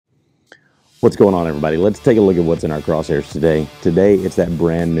What's going on, everybody? Let's take a look at what's in our crosshairs today. Today, it's that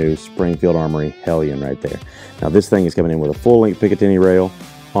brand new Springfield Armory Hellion right there. Now, this thing is coming in with a full-length Picatinny rail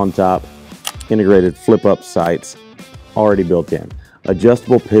on top, integrated flip-up sights already built in,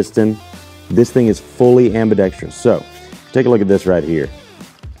 adjustable piston. This thing is fully ambidextrous. So, take a look at this right here.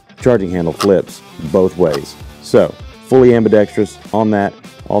 Charging handle flips both ways. So, fully ambidextrous on that,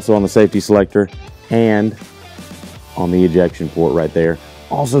 also on the safety selector, and on the ejection port right there.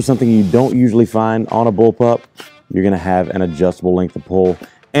 Also, something you don't usually find on a Bullpup, you're going to have an adjustable length of pull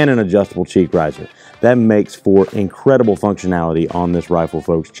and an adjustable cheek riser. That makes for incredible functionality on this rifle,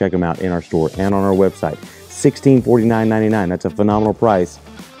 folks. Check them out in our store and on our website. $1649.99. That's a phenomenal price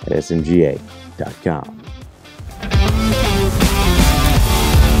at smga.com.